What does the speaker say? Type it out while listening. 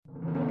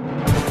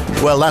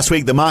Well, last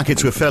week the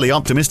markets were fairly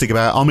optimistic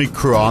about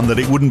Omicron, that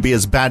it wouldn't be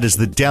as bad as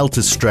the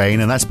Delta strain,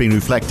 and that's been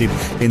reflected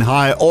in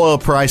higher oil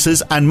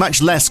prices and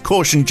much less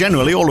caution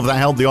generally. All of that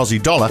helped the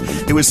Aussie dollar.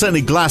 It was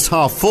certainly glass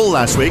half full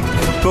last week,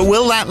 but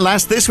will that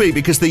last this week?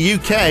 Because the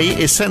UK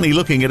is certainly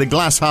looking at a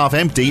glass half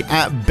empty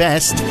at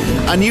best.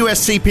 And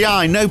US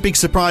CPI, no big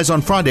surprise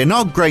on Friday.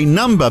 Not a great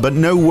number, but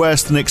no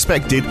worse than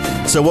expected.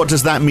 So what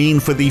does that mean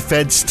for the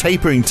Fed's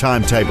tapering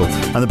timetable?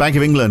 And the Bank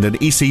of England and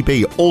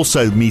ECB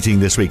also meeting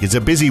this week. It's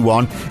a busy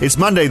one. It's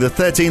Monday, the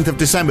 13th of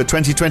December,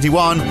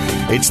 2021.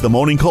 It's the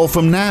morning call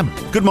from NAB.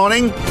 Good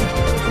morning.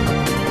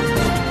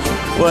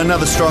 Well,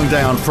 another strong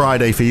day on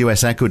Friday for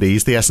US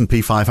equities. The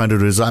S&P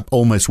 500 is up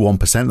almost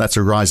 1%. That's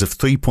a rise of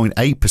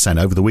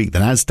 3.8% over the week. The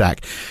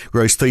Nasdaq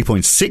rose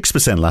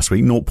 3.6% last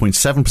week,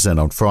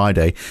 0.7% on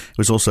Friday. It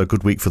was also a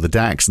good week for the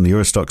DAX and the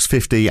Eurostoxx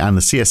 50 and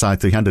the CSI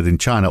 300 in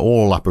China,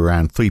 all up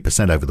around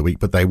 3% over the week,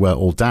 but they were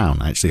all down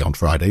actually on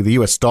Friday. The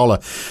US dollar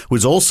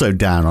was also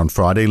down on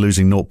Friday,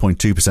 losing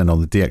 0.2%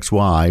 on the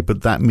DXY,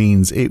 but that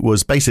means it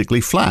was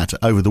basically flat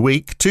over the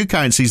week. Two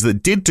currencies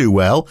that did do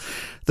well: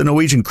 the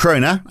Norwegian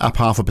krona up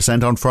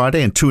 0.5% on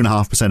Friday and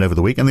 2.5% over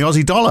the week. And the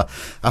Aussie dollar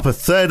up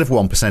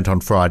 1/3% on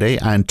Friday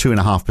and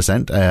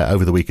 2.5%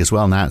 over the week as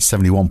well. Now it's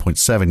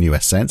 71.7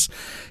 US cents.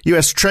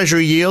 US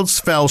Treasury yields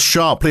fell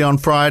sharply on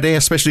Friday,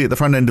 especially at the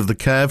front end of the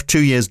curve.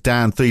 2 years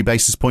down 3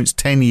 basis points,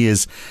 10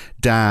 years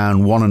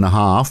down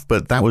 1.5,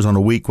 but that was on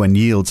a week when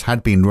yields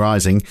had been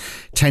rising.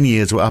 10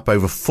 years were up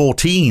over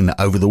 14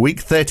 over the week,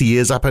 30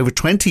 years up over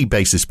 20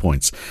 basis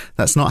points.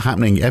 That's not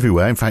happening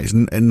everywhere. In fact,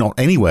 not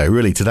anywhere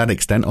really to that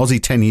extent.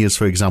 Aussie 10 years,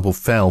 for example,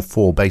 fell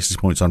 4 basis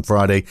points on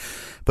Friday,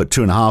 but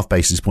 2.5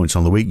 basis points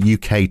on the week.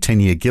 UK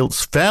 10-year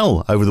gilts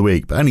fell over the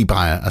week, but only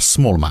by a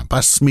small amount, by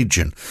a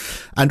smidgen.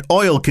 And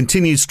oil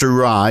continues to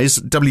rise.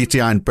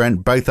 WTI and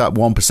Brent both up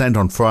 1%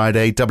 on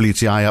Friday.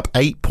 WTI up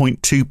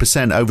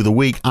 8.2% over the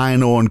week.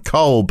 Iron ore and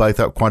coal both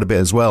up quite a bit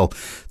as well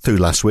through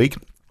last week.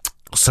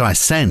 So I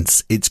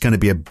sense it's going to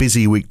be a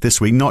busy week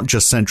this week, not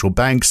just central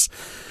banks,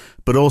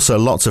 but also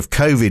lots of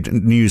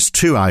COVID news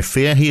too, I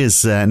fear.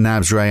 Here's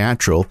NAB's Ray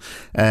Attrell.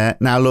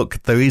 Now,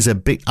 look, there is a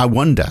bit, I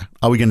wonder,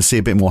 are we going to see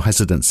a bit more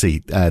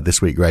hesitancy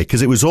this week, Ray?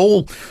 Because it was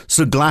all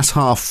sort of glass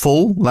half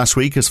full last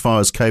week as far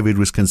as COVID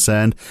was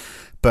concerned.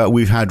 But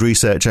we've had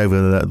research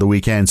over the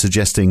weekend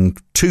suggesting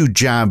 2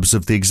 jabs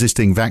of the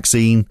existing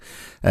vaccine,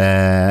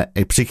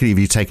 particularly if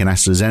you take an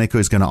AstraZeneca,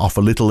 is going to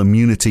offer little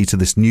immunity to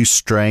this new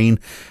strain.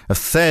 A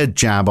 3rd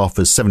jab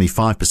offers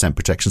 75%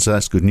 protection, so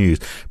that's good news.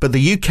 But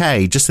the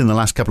UK, just in the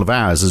last couple of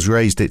hours, has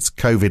raised its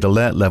COVID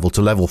alert level to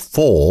level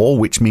 4,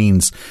 which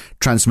means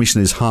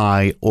transmission is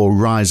high or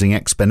rising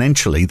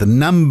exponentially. The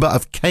number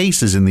of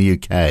cases in the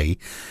UK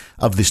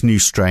of this new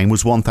strain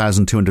was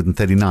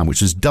 1,239,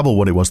 which is double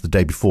what it was the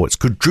day before. It's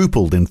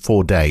quadrupled in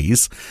 4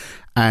 days.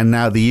 And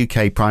now the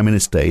UK Prime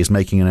Minister is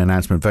making an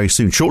announcement very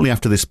soon, shortly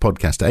after this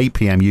podcast, 8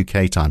 p.m.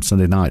 UK time,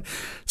 Sunday night.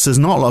 So there's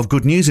not a lot of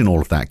good news in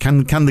all of that.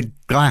 Can the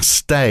glass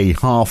stay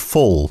half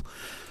full,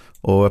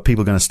 or are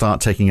people going to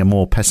start taking a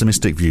more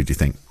pessimistic view, do you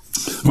think?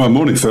 Well,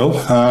 morning, Phil.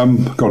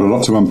 Got a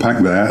lot to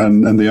unpack there,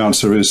 and the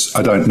answer is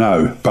I don't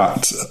know.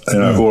 But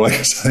all I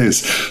can say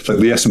is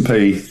that the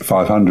S&P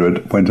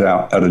 500 went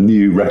out at a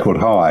new record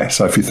high.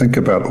 So if you think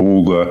about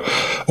all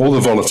the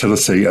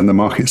volatility and the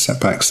market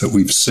setbacks that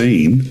we've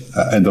seen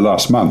in the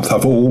last month,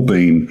 have all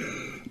been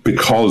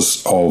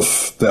because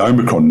of the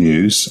Omicron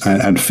news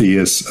and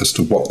fears as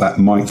to what that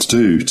might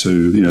do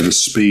to the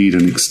speed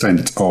and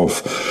extent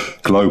of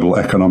global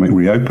economic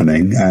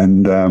reopening.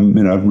 And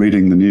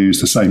reading the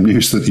news, the same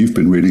news that you've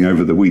been reading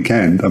over the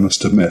weekend, I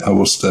must admit I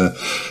was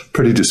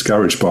pretty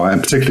discouraged by,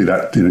 and particularly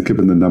that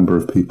given the number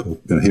of people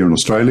here in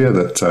Australia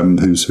that who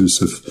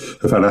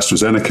have had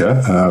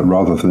AstraZeneca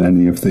rather than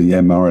any of the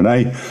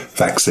mRNA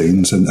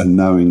vaccines, and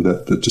knowing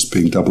that just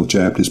being double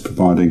jabbed is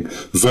providing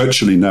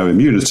virtually no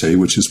immunity,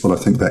 which is what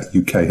I think that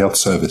UK Health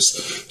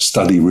Service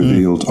study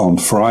revealed on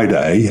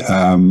Friday.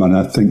 And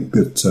I think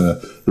that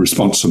the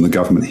response from the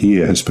government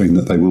here has been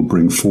that they will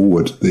bring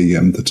forward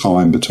the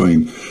time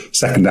between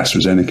second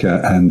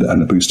AstraZeneca and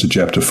a booster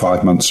jab to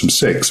 5 months from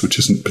 6, which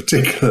isn't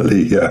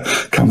particularly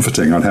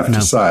comforting, I'd have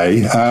to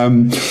say.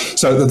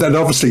 So that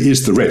obviously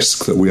is the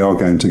risk, that we are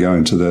going to go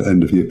into the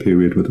end of year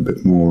period with a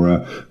bit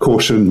more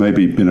caution.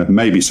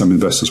 Maybe some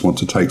investors want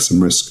to take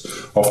some risk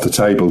off the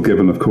table,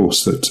 given, of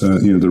course, that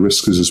the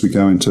risk is as we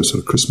go into sort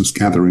of Christmas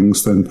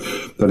gatherings, then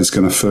that is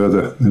going to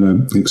further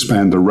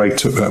expand the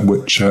rate at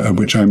which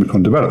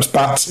Omicron develops.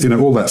 But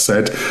all that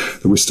said,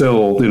 we're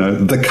still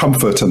the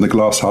comfort and the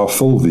glass half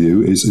full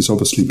view is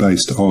obviously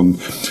based on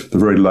the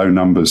very low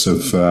numbers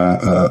of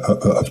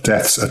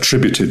deaths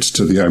attributed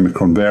to the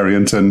Omicron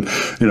variant,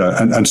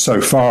 and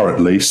so far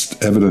at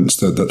least evidence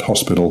that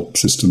hospital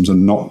systems are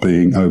not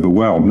being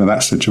overwhelmed. Now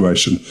that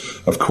situation,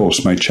 of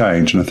course, may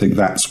change, and I think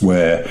that's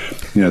where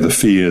the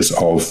fears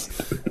of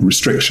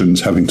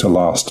restrictions having to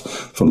last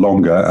for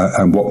longer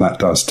and what that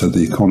does to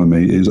the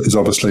economy is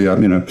obviously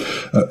an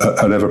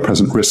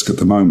ever-present risk at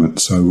the moment.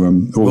 So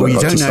all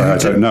I've got to say, I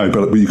don't know.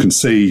 But you can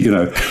see,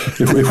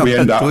 if we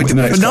end up with the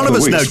next none of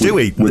us know, do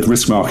we? With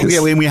risk markets.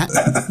 Yeah,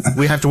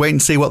 we have to wait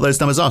and see what those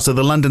numbers are. So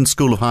the London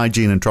School of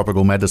Hygiene and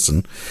Tropical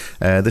Medicine,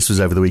 this was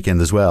over the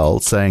weekend as well,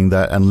 saying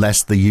that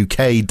unless the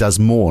UK does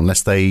more,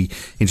 unless they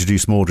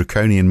introduce more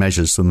draconian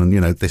measures, and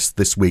then,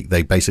 this week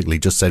they basically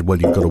just said, well,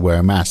 you've got to wear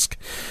a mask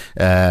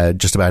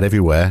just about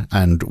everywhere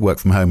and work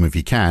from home if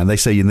you can. They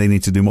say they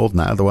need to do more than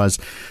that. Otherwise,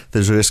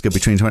 there's a risk of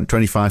between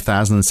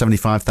 25,000 and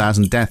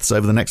 75,000 deaths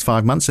over the next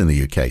 5 months in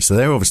the UK. So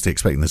they're obviously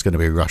expecting there's going to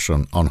be a rush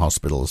on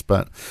hospitals.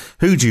 But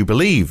who do you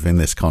believe in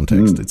this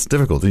context? It's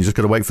difficult. You just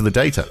got to wait for the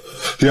data.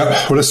 Yeah,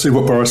 well, let's see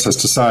what Boris has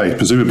to say.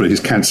 Presumably he's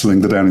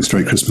cancelling the Downing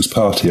Street Christmas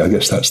party. I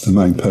guess that's the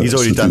main purpose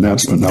of the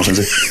announcement now, has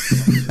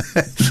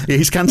he? Yeah,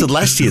 he's cancelled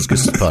last year's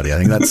Christmas party. I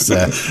think that's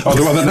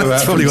the one that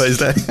that's probably what he's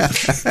doing.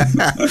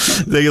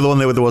 The one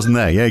that wasn't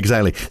there. Yeah,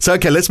 exactly. So,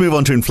 okay, let's move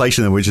on to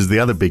inflation, which is the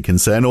other big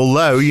concern.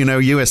 Although,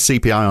 US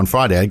CPI on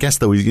Friday, I guess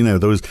there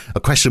was a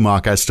question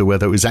mark as to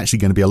whether it was actually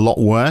going to be a lot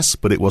worse,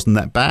 but it wasn't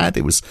that bad.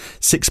 It was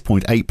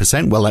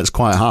 6.8%. Well, that's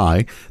quite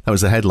high. That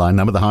was the headline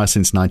number, the highest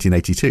since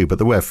 1982. But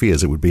there were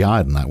fears it would be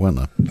higher than that, weren't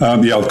there?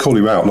 Yeah, I'll call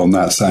you out on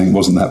that, saying it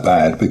wasn't that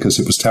bad because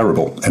it was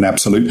terrible in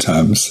absolute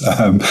terms.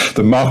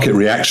 The market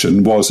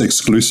reaction was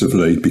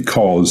exclusively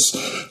because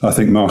I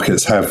think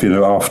markets have,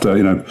 after,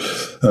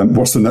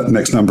 what's the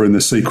next number in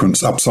this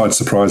sequence? Upside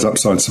surprise,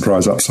 upside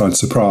surprise, upside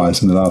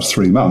surprise in the last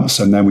 3 months.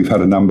 And then we've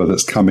had a number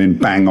that's come in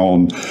bang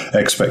on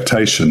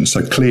expectations.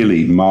 So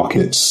clearly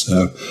markets,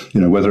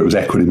 whether it was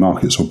equity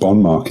markets or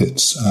bond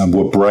markets,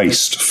 were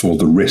braced for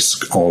the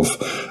risk of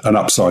an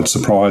upside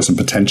surprise and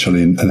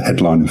potentially an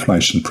headline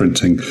inflation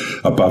printing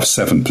above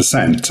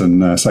 7%.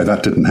 And so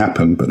that didn't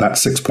happen. But that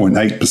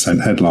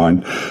 6.8%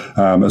 headline,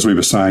 as we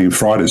were saying in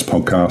Friday's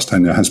podcast,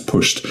 has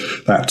pushed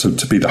that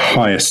to be the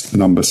highest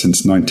number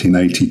since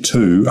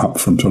 1982, up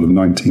from sort of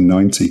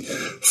 1990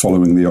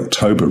 following the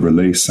October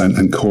release,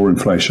 and core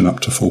inflation up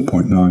to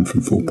 4.9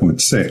 from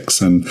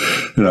 4.6. And,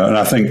 and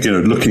I think,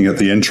 looking at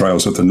the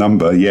entrails of the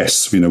number,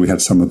 yes, we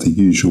had some of the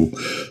usual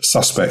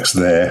suspects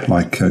there,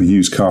 like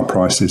used car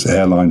prices,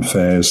 airline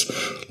fares,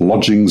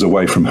 lodgings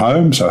away from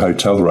home, so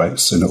hotel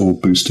rates, all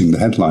boosting the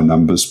headline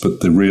numbers.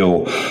 But the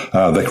real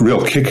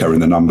kicker in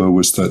the number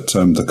was that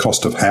the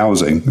cost of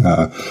housing,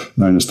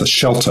 known as the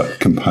shelter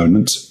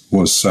component,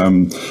 was,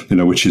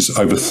 which is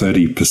over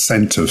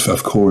 30%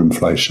 of core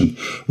inflation,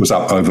 was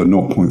up over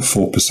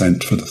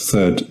 0.4% for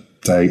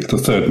the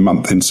third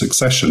month in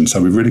succession.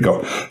 So we've really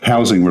got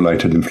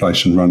housing-related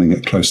inflation running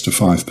at close to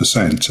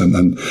 5%.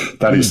 And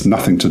that is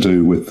nothing to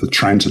do with the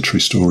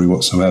transitory story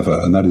whatsoever.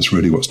 And that is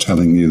really what's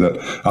telling you that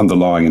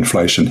underlying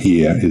inflation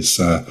here is,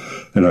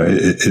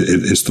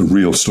 it's the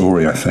real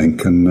story, I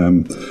think.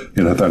 And,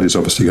 that is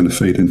obviously going to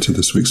feed into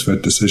this week's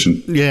Fed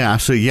decision. Yeah,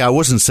 absolutely. Yeah, I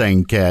wasn't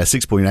saying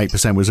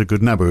 6.8% was a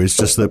good number. It's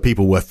just that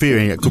people were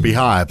fearing it could be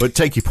higher. But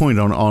take your point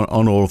on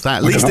all of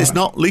that.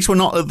 At least we're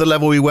not at the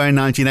level we were in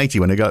 1980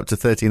 when it got up to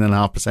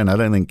 13.5%. I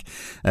don't think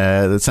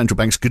the central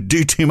banks could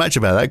do too much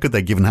about that, could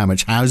they, given how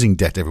much housing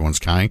debt everyone's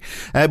carrying?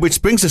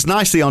 Which brings us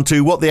nicely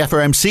onto what the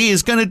FOMC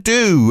is going to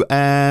do.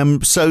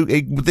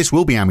 This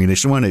will be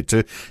ammunition, won't it,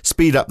 to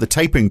speed up the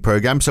tapering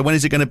program. So when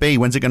is it going to be?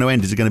 When's it going to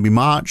end? Is it going to be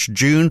March,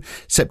 June?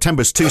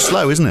 September's too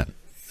slow, isn't it?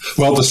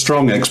 Well, the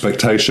strong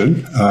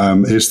expectation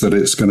is that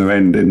it's going to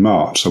end in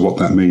March. So what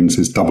that means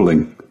is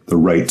doubling the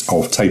rate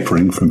of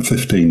tapering from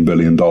 $15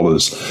 billion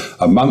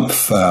a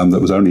month that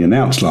was only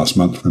announced last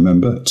month,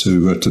 remember,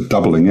 to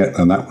doubling it.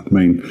 And that would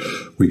mean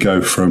we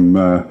go from,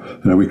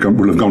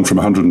 we'll have gone from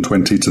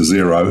 120 to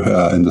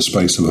zero in the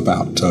space of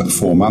about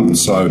 4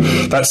 months. So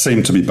that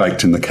seemed to be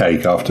baked in the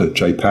cake after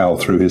Jay Powell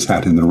threw his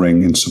hat in the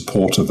ring in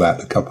support of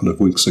that a couple of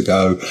weeks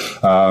ago.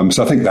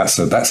 So I think that's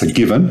a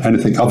given.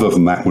 Anything other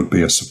than that would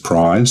be a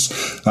surprise.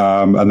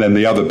 And then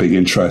the other big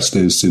interest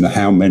is,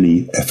 how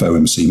many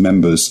FOMC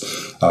members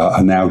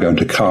are now going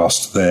to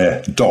cast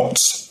their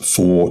dots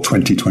for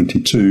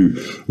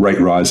 2022 rate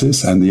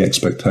rises. And the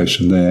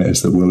expectation there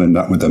is that we'll end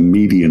up with a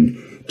median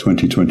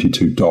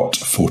 2022 dot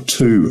for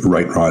 2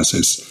 rate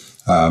rises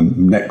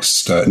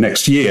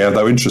next year.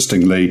 Though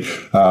interestingly,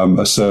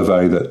 a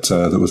survey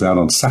that was out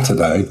on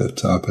Saturday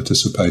that I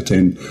participate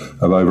in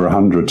of over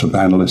 100 of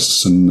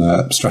analysts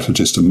and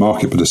strategists and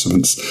market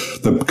participants,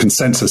 the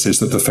consensus is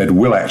that the Fed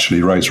will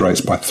actually raise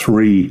rates by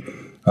 3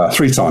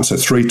 times, so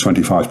 3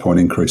 25-point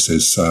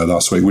increases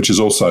last week, which is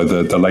also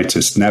the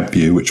latest NAB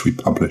view, which we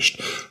published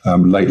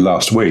late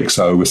last week.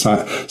 So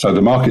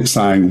the market's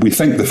saying, we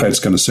think the Fed's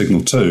going to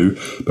signal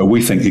 2, but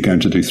we think you're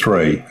going to do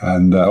 3.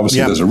 And obviously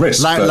there's a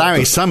risk.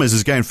 Larry Summers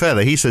is going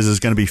further. He says there's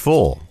going to be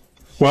 4.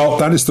 Well,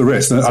 that is the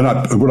risk. And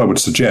what I would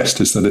suggest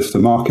is that if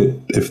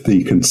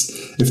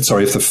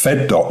the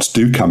Fed dots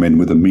do come in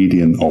with a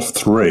median of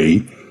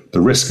 3,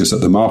 the risk is that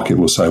the market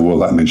will say, well,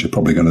 that means you're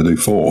probably going to do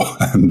 4.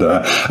 And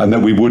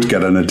then we would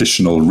get an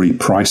additional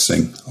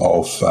repricing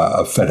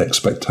of Fed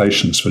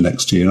expectations for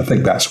next year. And I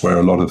think that's where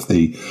a lot of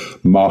the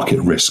market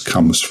risk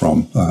comes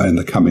from in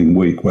the coming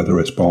week, whether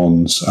it's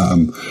bonds,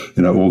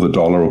 or the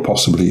dollar, or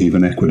possibly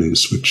even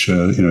equities, which,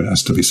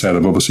 has to be said,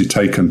 have obviously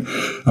taken,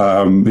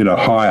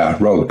 higher,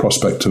 rather the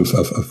prospect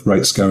of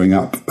rates going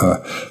up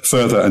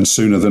further and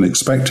sooner than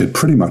expected,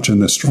 pretty much in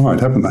their stride,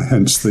 haven't they?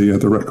 Hence the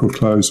record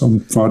close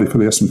on Friday for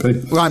the S&P.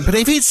 Right, but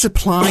if it's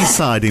supply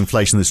side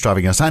inflation that's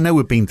driving us, I know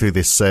we've been through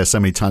this so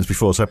many times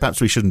before, so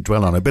perhaps we shouldn't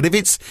dwell on it. But if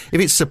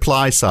it's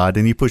supply side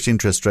and you push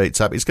interest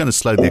rates up, it's going to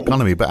slow the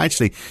economy. But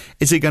actually,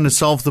 is it going to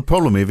solve the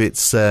problem if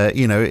it's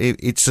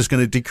it's just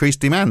going to decrease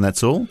demand?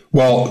 That's all.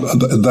 Well,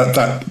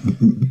 that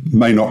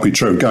may not be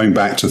true. Going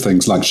back to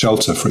things like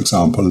shelter, for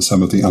example, and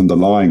some of the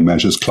underlying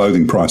measures,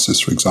 clothing prices,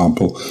 for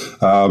example,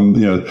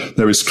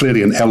 there is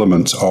clearly an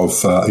element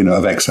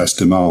of excess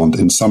demand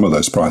in some of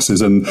those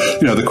prices. And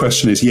the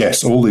question is,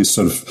 yes, all these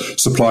sort of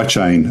supply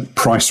chain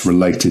price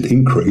related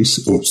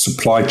increase or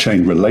supply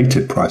chain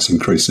related price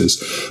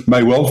increases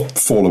may well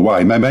fall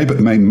away,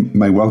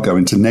 may well go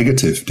into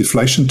negative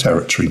deflation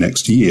territory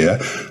next year.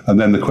 And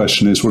then the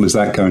question is, well, is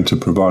that going to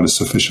provide a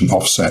sufficient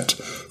offset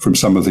from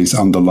some of these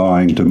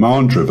underlying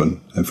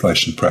demand-driven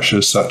inflation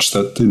pressures, such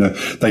that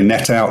they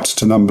net out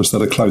to numbers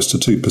that are close to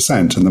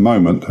 2%? In the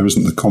moment, there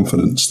isn't the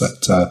confidence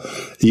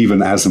that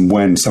even as and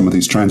when some of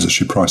these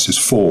transitory prices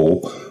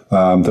fall,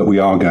 that we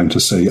are going to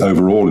see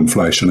overall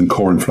inflation and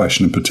core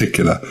inflation in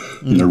particular,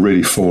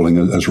 really falling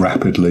as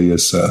rapidly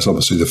as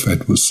obviously the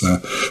Fed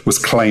was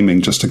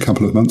claiming just a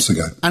couple of months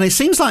ago. And it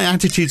seems like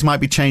attitudes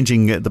might be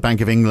changing at the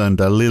Bank of England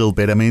a little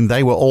bit. I mean,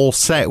 they were all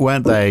set,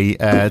 weren't they,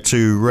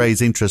 to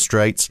raise interest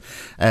rates.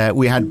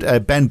 We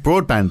had Ben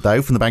Broadbent,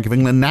 though, from the Bank of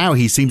England. Now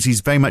he seems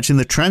he's very much in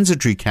the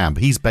transitory camp.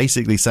 He's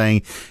basically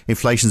saying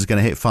inflation is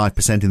going to hit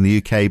 5% in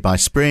the UK by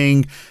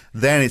spring.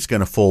 Then it's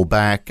going to fall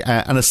back.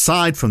 And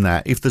aside from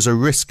that, if there's a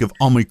risk of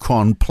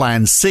Omicron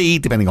Plan C,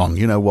 depending on,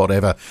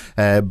 whatever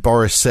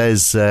Boris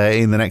says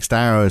in the next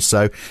hour or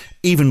so,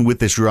 even with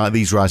these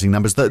rising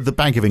numbers, the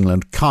Bank of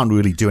England can't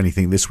really do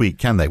anything this week,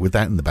 can they, with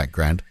that in the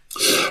background?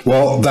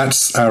 Well,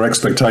 that's our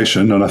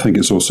expectation, and I think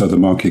it's also the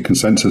market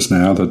consensus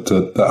now that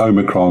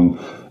Omicron,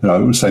 I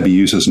would say, be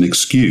used as an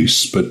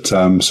excuse. But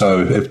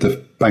so if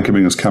the Bank of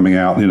England's coming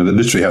out, that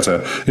literally has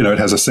it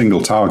has a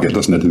single target,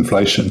 doesn't it?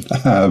 Inflation.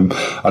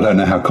 I don't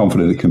know how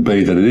confident it can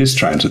be that it is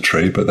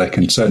transitory, but they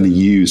can certainly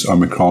use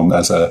Omicron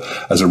as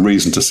a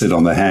reason to sit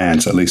on their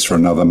hands at least for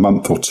another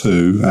month or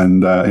two.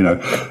 And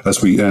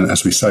as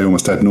we say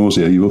almost ad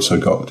nausea, you also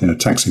got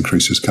tax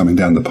increases coming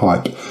down the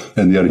pipe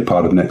in the early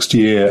part of next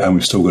year, and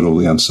we've still got all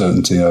the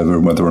uncertainty over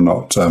whether or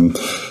not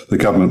the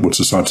government will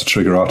decide to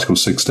trigger Article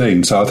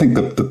 16. So I think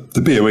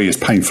the BOE is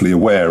painfully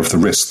aware of the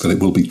risk that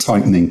it will be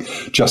tightening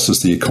just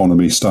as the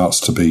economy starts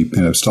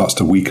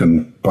to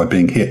weaken by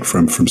being hit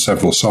from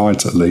several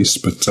sides at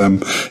least. But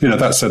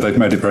that said, they've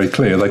made it very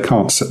clear they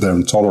can't sit there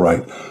and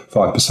tolerate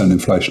 5%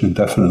 inflation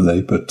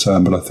indefinitely. But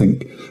I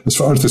think as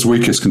far as this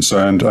week is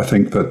concerned, I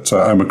think that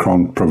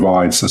Omicron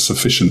provides a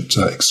sufficient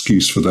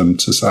excuse for them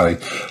to say,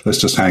 let's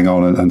just hang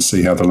on and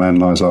see how the land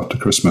lies after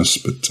Christmas.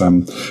 But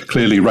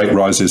clearly rate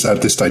rises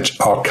at this stage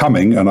are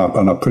coming and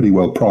are pretty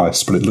well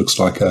priced, but it looks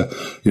like an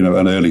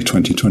early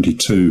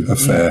 2022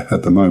 affair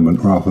at the moment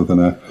rather than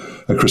a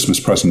Christmas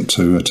present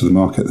to the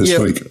market this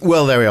week.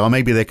 Well, there we are.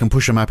 Maybe they can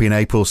push them up in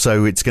April,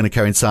 so it's going to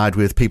coincide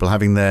with people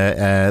having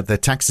their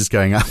taxes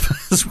going up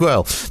as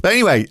well. But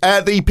anyway,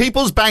 the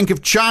People's Bank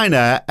of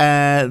China,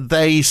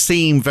 they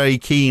seem very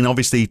keen,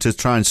 obviously, to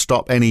try and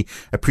stop any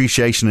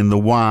appreciation in the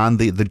yuan.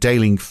 The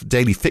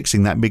daily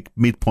fixing, that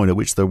midpoint at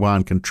which the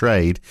yuan can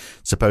trade,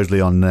 supposedly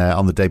on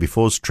the day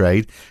before's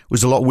trade,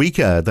 was a lot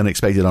weaker than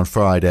expected on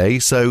Friday.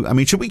 So, I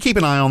mean, should we keep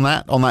an eye on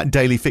that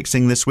daily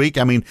fixing this week?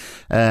 I mean,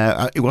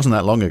 it wasn't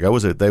that long ago,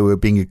 was it? They were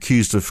being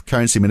accused of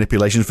currency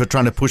manipulation for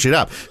trying to push it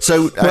up.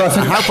 So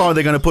how far are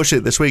they going to push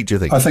it this week, do you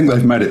think? I think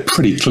they've made it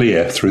pretty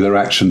clear through their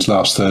actions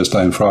last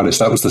Thursday and Friday.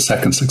 So that was the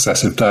second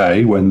successive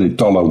day when the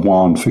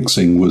dollar-yuan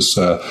fixing was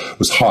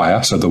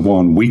higher, so the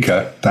yuan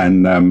weaker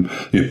than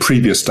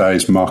previous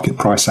days' market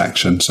price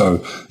action. So,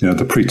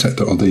 the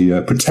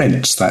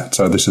pretense that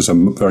this is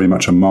very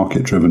much a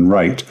market-driven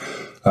rate.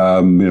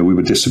 We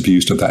were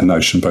disabused of that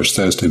notion both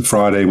Thursday and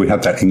Friday. We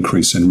had that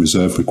increase in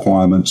reserve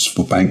requirements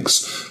for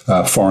banks,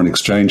 foreign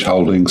exchange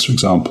holdings, for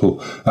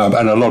example,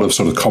 and a lot of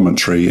sort of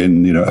commentary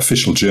in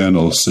official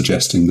journals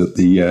suggesting that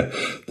the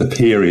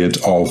period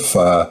of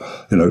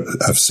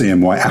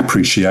CNY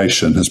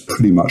appreciation has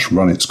pretty much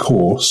run its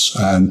course.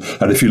 And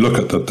if you look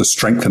at the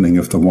strengthening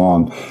of the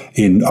yuan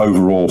in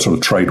overall sort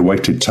of trade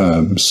weighted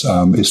terms,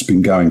 it's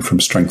been going from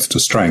strength to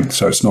strength.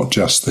 So it's not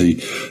just the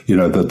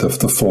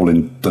fall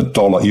in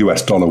the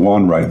US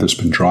 $1 rate that's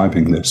been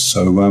driving this.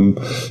 So,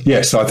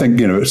 yes, I think,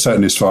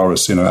 certainly as far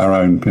as, our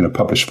own,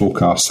 published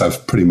forecasts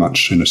have pretty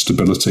much,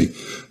 stability,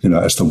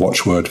 as the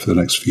watchword for the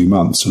next few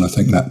months. And I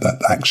think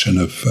that action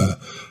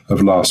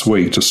of last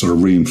week just sort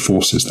of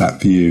reinforces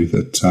that view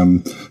that,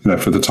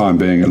 for the time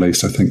being, at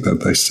least, I think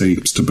that they see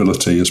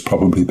stability as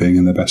probably being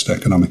in their best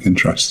economic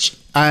interests.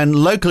 And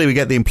locally, we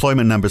get the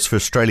employment numbers for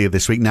Australia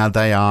this week. Now,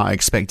 they are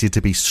expected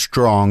to be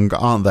strong,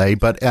 aren't they?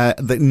 But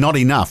not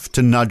enough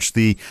to nudge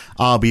the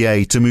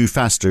RBA to move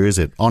faster, is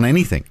it, on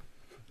anything?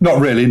 Not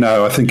really,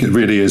 no. I think it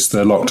really is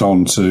they're locked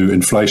on to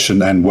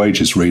inflation and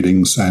wages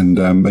readings, and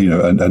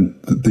and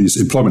these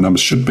employment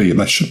numbers should be a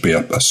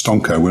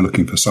stonker. We're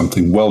looking for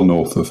something well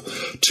north of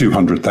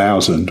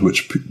 200,000,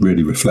 which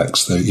really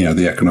reflects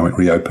the economic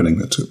reopening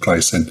that took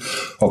place in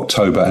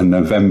October and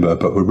November.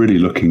 But we're really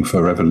looking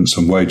for evidence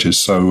on wages.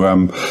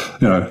 So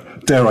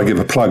dare I give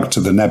a plug to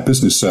the NAB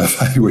Business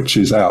Survey, which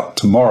is out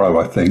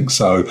tomorrow, I think.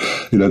 So,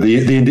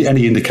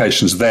 any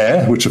indications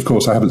there, which of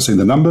course I haven't seen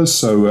the numbers.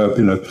 So,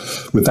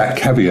 with that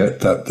caveat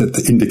that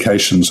the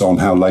indications on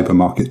how labour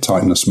market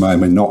tightness may or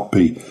may not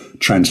be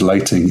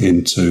translating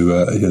into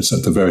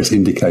the various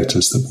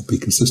indicators that will be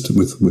consistent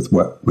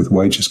with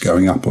wages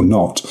going up or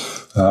not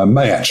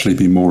may actually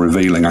be more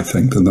revealing, I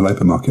think, than the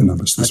labour market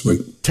numbers this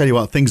week. Tell you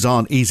what, things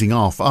aren't easing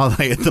off, are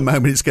they? At the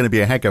moment, it's going to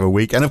be a heck of a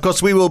week. And of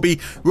course, we will be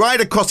right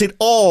across it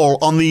all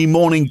on the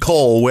morning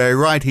call. We're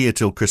right here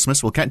till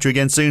Christmas. We'll catch you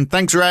again soon.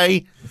 Thanks,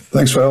 Ray.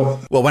 Thanks, Phil.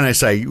 Well, when I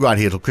say right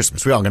here till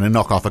Christmas, we are going to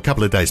knock off a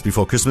couple of days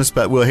before Christmas,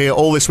 but we'll hear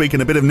all this week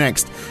and a bit of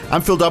next.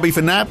 I'm Phil Dobbie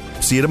for NAB.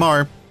 See you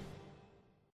tomorrow.